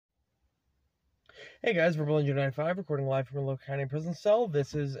Hey guys, we're will.i.am, recording live from a local county prison cell.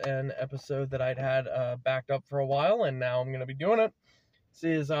 This is an episode that I'd had backed up for a while, and now I'm going to be doing it. This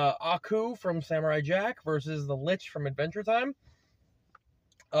is Aku from Samurai Jack versus the Lich from Adventure Time.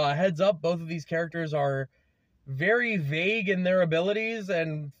 Heads up, both of these characters are very vague in their abilities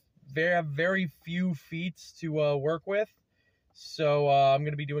and they have very few feats to work with. So I'm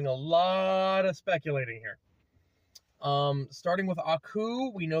going to be doing a lot of speculating here. Starting with Aku,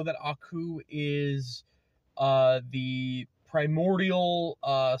 we know that Aku is the primordial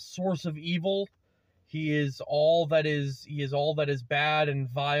source of evil. He is all that is bad and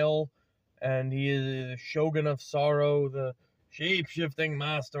vile, and he is the shogun of sorrow, the shape-shifting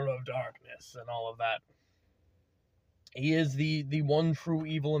master of darkness, and all of that. He is the one true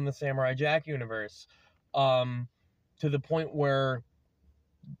evil in the Samurai Jack universe, to the point where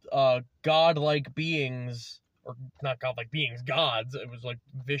godlike beings, or not godlike beings, gods. It was like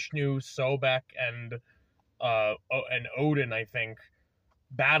Vishnu, Sobek, and Odin, I think,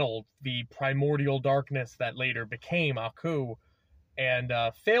 battled the primordial darkness that later became Aku, and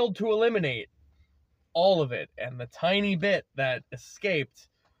failed to eliminate all of it. And the tiny bit that escaped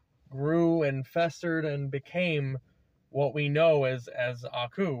grew and festered and became what we know as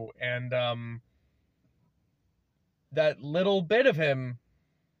Aku. And that little bit of him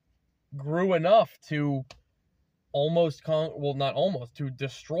grew enough to to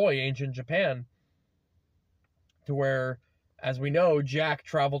destroy ancient Japan, to where, as we know, Jack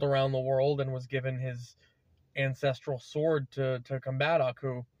traveled around the world and was given his ancestral sword to combat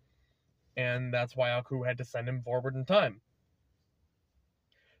Aku, and that's why Aku had to send him forward in time.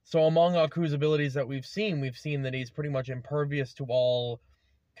 So among Aku's abilities that we've seen that he's pretty much impervious to all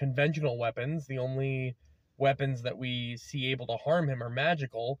conventional weapons. The only weapons that we see able to harm him are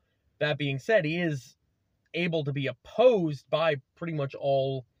magical. That being said, he is able to be opposed by pretty much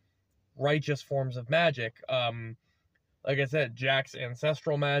all righteous forms of magic. Like I said, Jack's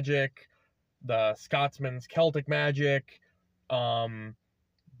ancestral magic, the Scotsman's Celtic magic,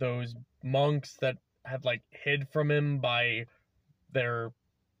 those monks that had like hid from him by their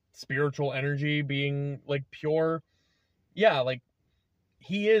spiritual energy being like pure. Yeah, like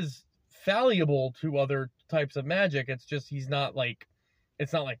he is fallible to other types of magic. It's just it's not like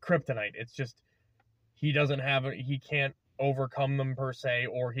kryptonite. It's just he can't overcome them per se,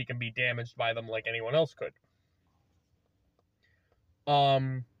 or he can be damaged by them like anyone else could.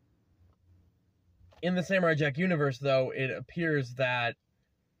 In the Samurai Jack universe, though, it appears that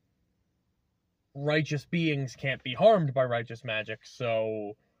righteous beings can't be harmed by righteous magic,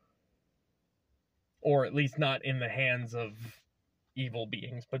 so, or at least not in the hands of evil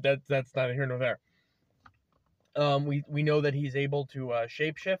beings, but that's neither here nor there. We know that he's able to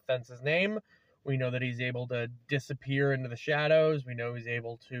shapeshift, that's his name. We know that he's able to disappear into the shadows. We know he's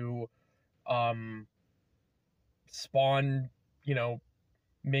able to spawn,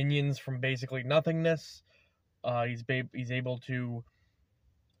 minions from basically nothingness. He's able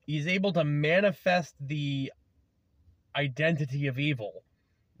to manifest the identity of evil,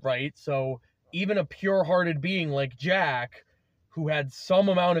 right? So even a pure-hearted being like Jack, who had some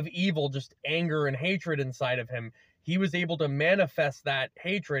amount of evil, just anger and hatred inside of him, he was able to manifest that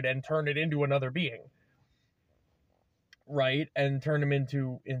hatred and turn it into another being, right? And turn him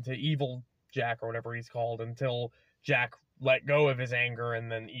into evil Jack, or whatever he's called, until Jack let go of his anger,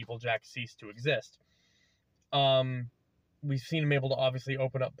 and then evil Jack ceased to exist. We've seen him able to obviously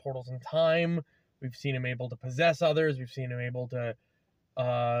open up portals in time. We've seen him able to possess others. We've seen him able to,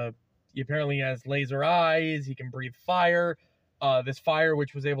 he apparently has laser eyes. He can breathe fire. This fire,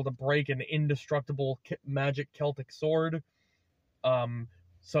 which was able to break an indestructible magic Celtic sword.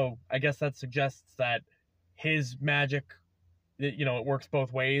 So I guess that suggests that his magic, it works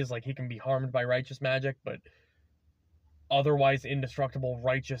both ways. Like, he can be harmed by righteous magic, but otherwise indestructible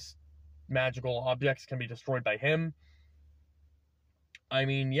righteous magical objects can be destroyed by him. I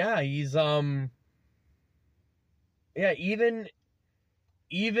mean, yeah, he's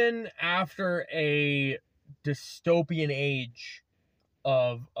even after a dystopian age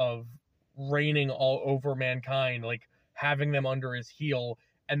of reigning all over mankind, like having them under his heel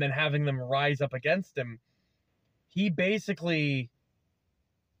and then having them rise up against him, he basically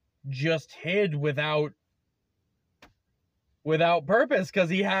just hid without purpose, because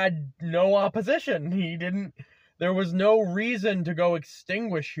he had no opposition. There was no reason to go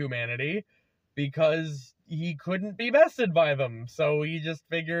extinguish humanity, because he couldn't be bested by them. So he just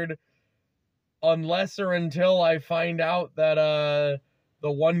figured, unless or until I find out that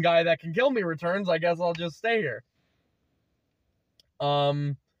the one guy that can kill me returns, I guess I'll just stay here.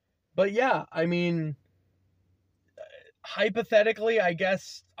 But yeah, I mean, hypothetically, I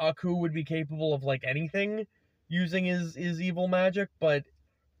guess Aku would be capable of like anything using his evil magic, but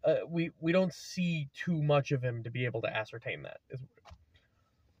we don't see too much of him to be able to ascertain that,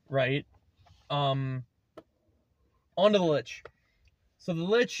 right? On to the Lich. So the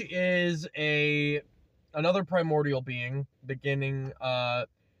Lich is another primordial being, beginning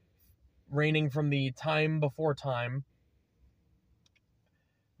reigning from the time before time.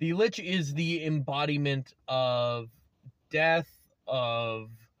 The Lich is the embodiment of death, of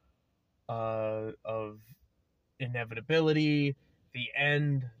inevitability, the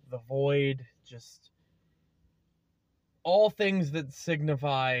end, the void, just all things that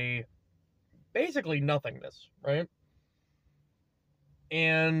signify basically nothingness, right?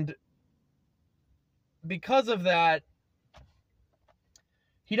 And because of that,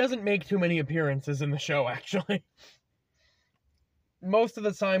 he doesn't make too many appearances in the show, actually. Most of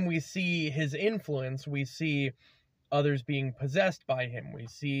the time we see his influence, we see others being possessed by him, we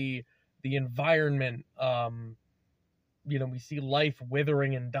see the environment, we see life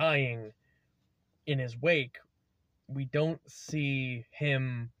withering and dying in his wake. We don't see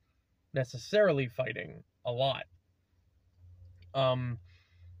him necessarily fighting a lot.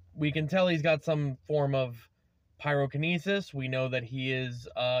 We can tell he's got some form of pyrokinesis. We know that he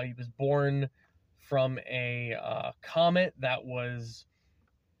was born from a comet that was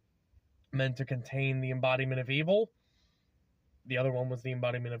meant to contain the embodiment of evil. The other one was the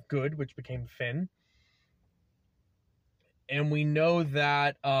embodiment of good, which became Finn. And we know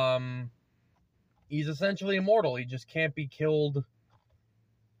that he's essentially immortal. He just can't be killed.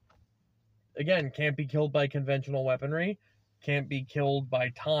 Again, can't be killed by conventional weaponry. Can't be killed by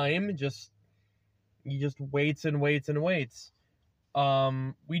time. He just waits and waits and waits.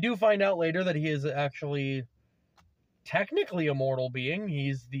 We do find out later that he is actually technically a mortal being. He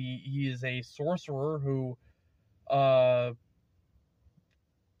is a sorcerer who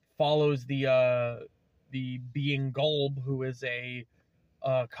follows the being Gulb, who is a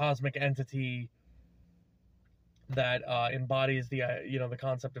cosmic entity that embodies the the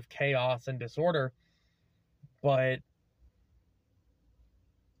concept of chaos and disorder. But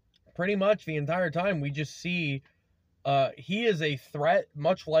pretty much the entire time we just see he is a threat,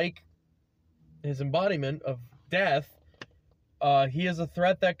 much like his embodiment of death. He is a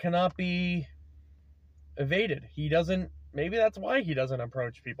threat that cannot be evaded. Maybe that's why he doesn't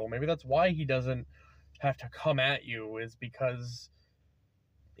approach people. Maybe that's why he doesn't have to come at you, is because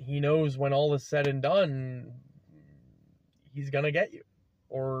he knows when all is said and done, he's gonna get you,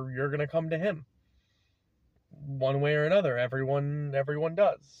 or you're gonna come to him. One way or another, everyone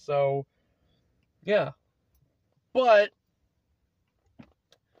does. So, yeah. But,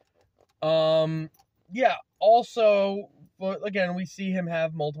 yeah, also, but again, we see him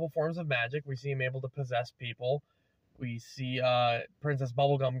have multiple forms of magic. We see him able to possess people. We see Princess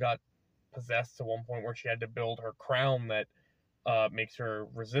Bubblegum got possessed to one point where she had to build her crown that makes her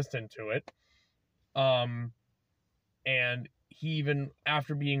resistant to it. And he, even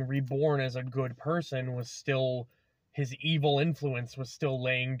after being reborn as a good person, his evil influence was still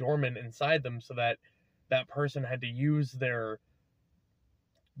laying dormant inside them, so that person had to use their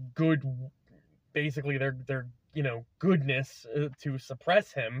good, basically their goodness to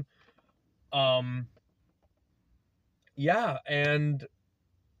suppress him. Yeah,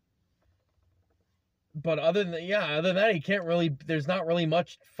 but other than that, he can't really. There's not really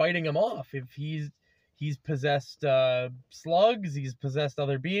much fighting him off. If he's possessed slugs, he's possessed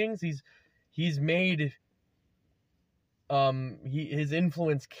other beings. He's made his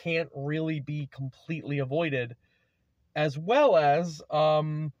influence can't really be completely avoided. As well as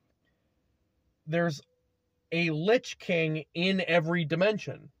there's a Lich King in every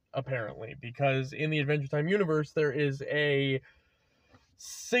dimension, apparently, because in the Adventure Time universe there is a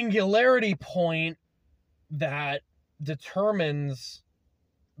singularity point that determines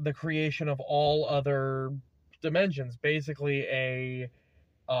the creation of all other dimensions. Basically a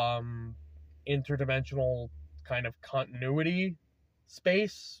interdimensional kind of continuity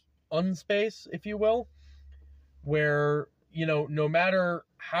space, unspace, if you will, where, no matter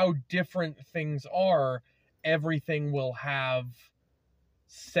how different things are, everything will have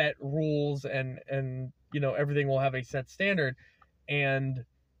set rules and everything will have a set standard. And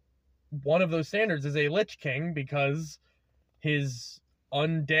one of those standards is a Lich King, because his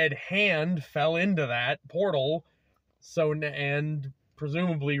undead hand fell into that portal, and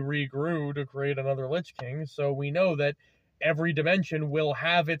presumably regrew to create another Lich King. So we know that every dimension will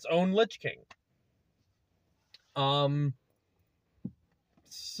have its own Lich King.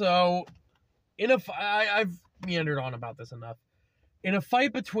 So I've meandered on about this enough. in a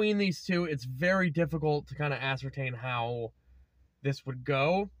fight between these two, it's very difficult to kind of ascertain how this would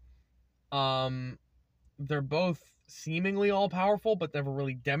go. They're both seemingly all powerful, but never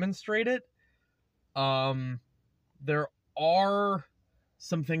really demonstrate it. There are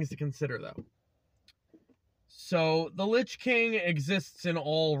some things to consider, though. So the Lich King exists in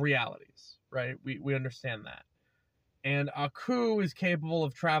all realities, right? We understand that. And Aku is capable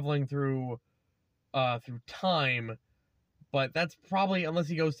of traveling through time, but that's probably, unless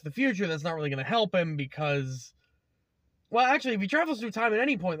he goes to the future, that's not really going to help him because, well, actually, if he travels through time at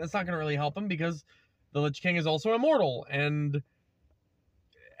any point, that's not going to really help him because the Lich King is also immortal and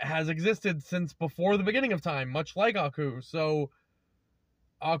has existed since before the beginning of time, much like Aku. So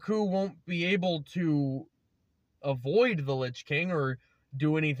Aku won't be able to avoid the Lich King or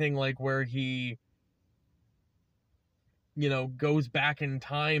do anything like where he, goes back in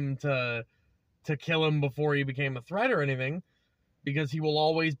time to kill him before he became a threat or anything, because he will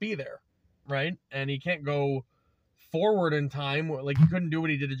always be there, right? And he can't go forward in time. Like, he couldn't do what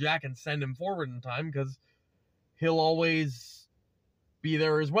he did to Jack and send him forward in time because he'll always be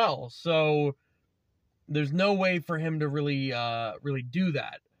there as well. So there's no way for him to really do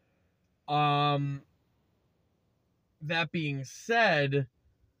that. That being said,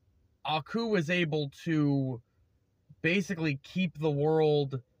 Aku was able to basically keep the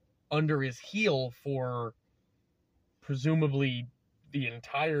world under his heel for presumably the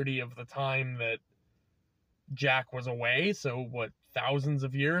entirety of the time that Jack was away. So what, thousands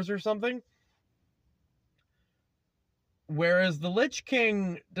of years or something? Whereas the Lich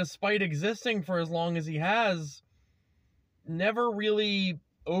King, despite existing for as long as he has, never really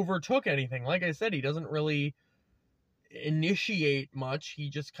overtook anything. Like I said, he doesn't really initiate much. He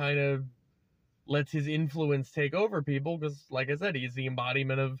just kind of lets his influence take over people because, like I said, he's the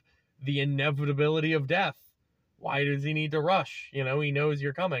embodiment of the inevitability of death. Why does he need to rush? He knows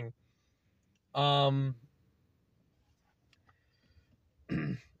you're coming.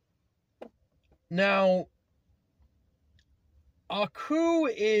 Now, Aku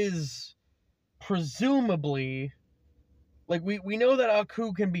is presumably, like, we know that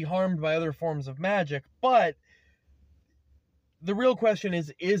Aku can be harmed by other forms of magic, but the real question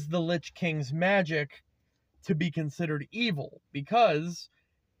is the Lich King's magic to be considered evil? Because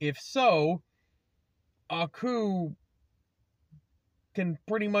if so, Aku can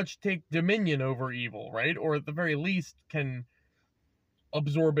pretty much take dominion over evil, right? Or at the very least can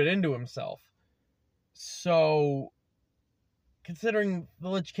absorb it into himself. So, considering the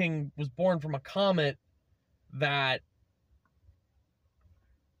Lich King was born from a comet that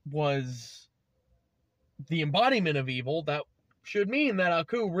was the embodiment of evil, that should mean that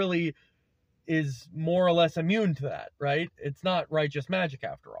Aku really is more or less immune to that, right? It's not righteous magic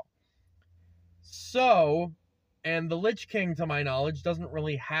after all. So, and the Lich King, to my knowledge, doesn't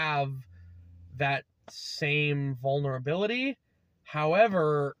really have that same vulnerability.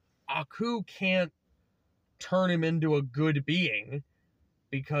 However, Aku can't turn him into a good being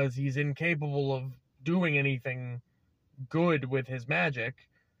because he's incapable of doing anything good with his magic.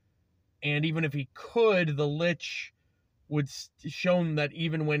 And even if he could, the Lich would shown that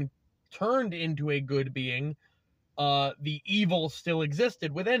even when turned into a good being, the evil still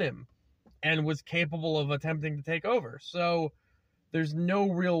existed within him and was capable of attempting to take over. So there's no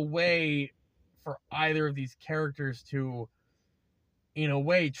real way for either of these characters to, in a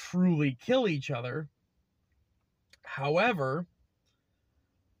way, truly kill each other. However,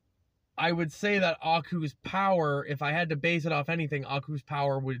 I would say that Aku's power, if I had to base it off anything, Aku's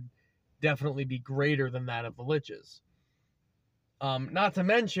power would definitely be greater than that of the Lich's. Not to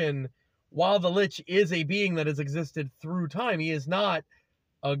mention, while the Lich is a being that has existed through time, he is not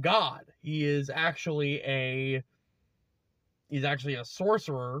a god. He is actually a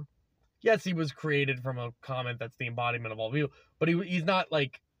sorcerer. Yes, he was created from a comet that's the embodiment of all evil, but he's not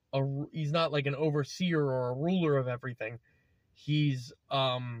like an overseer or a ruler of everything. He's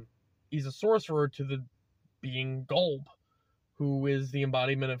a sorcerer to the being Gulb, who is the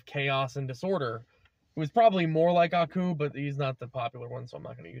embodiment of chaos and disorder, who is probably more like Aku, but he's not the popular one, so I'm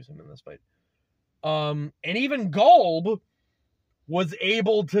not going to use him in this fight. And even Gulb's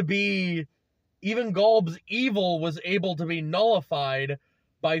evil was able to be nullified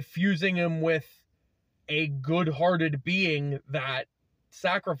by fusing him with a good-hearted being that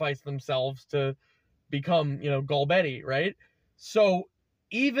sacrificed themselves to become, Gulbetti, right? So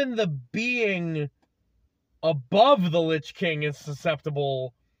even the being above the Lich King is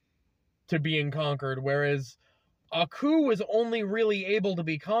susceptible to being conquered, whereas Aku was only really able to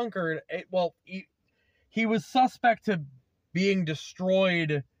be conquered, he was suspect to being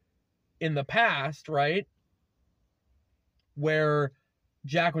destroyed in the past, right? where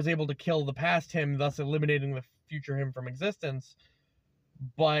Jack was able to kill the past him, thus eliminating the future him from existence.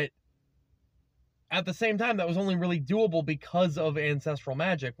 But at the same time, that was only really doable because of ancestral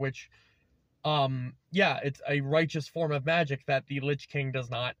magic, which, yeah, it's a righteous form of magic that the Lich King does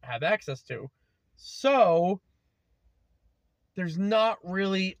not have access to. So, there's not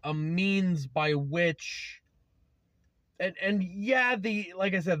really a means by which, and yeah,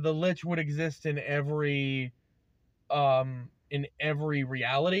 like I said, the Lich would exist in every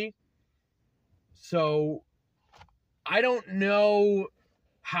reality. So, I don't know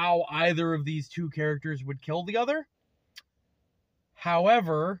how either of these two characters would kill the other.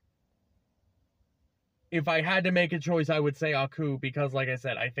 However, if I had to make a choice, I would say Aku, because like I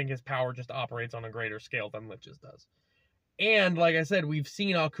said, I think his power just operates on a greater scale than Lich's does. And like I said, we've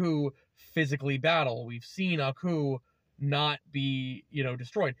seen Aku physically battle. We've seen Aku not be,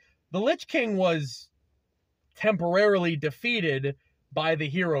 destroyed. The Lich King was temporarily defeated by the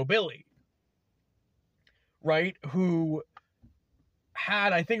hero Billy, right? Who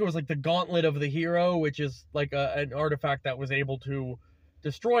had, I think it was like the Gauntlet of the Hero, which is like an artifact that was able to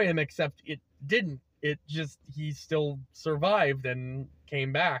destroy him, except it didn't. He still survived and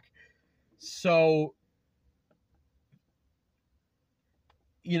came back. So,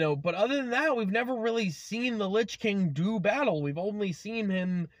 but other than that, we've never really seen the Lich King do battle. We've only seen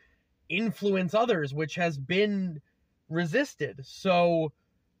him influence others, which has been resisted. So,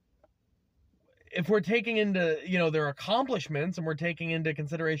 if we're taking into, their accomplishments, and we're taking into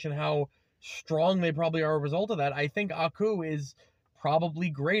consideration how strong they probably are a result of that, I think Aku is probably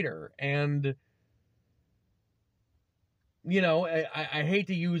greater. And, I hate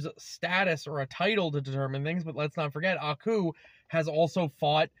to use status or a title to determine things, but let's not forget, Aku has also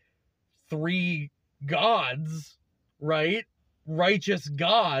fought 3 gods, right? Righteous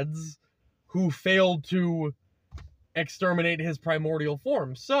gods who failed to exterminate his primordial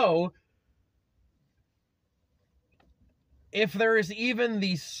form. So, if there is even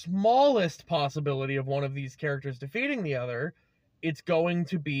the smallest possibility of one of these characters defeating the other, it's going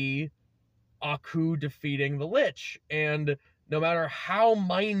to be Aku defeating the Lich. And no matter how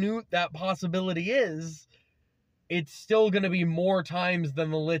minute that possibility is, it's still going to be more times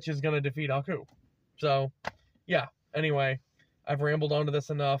than the Lich is going to defeat Aku. So, yeah. Anyway, I've rambled on to this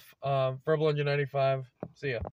enough. Verbal Engine 95. See ya.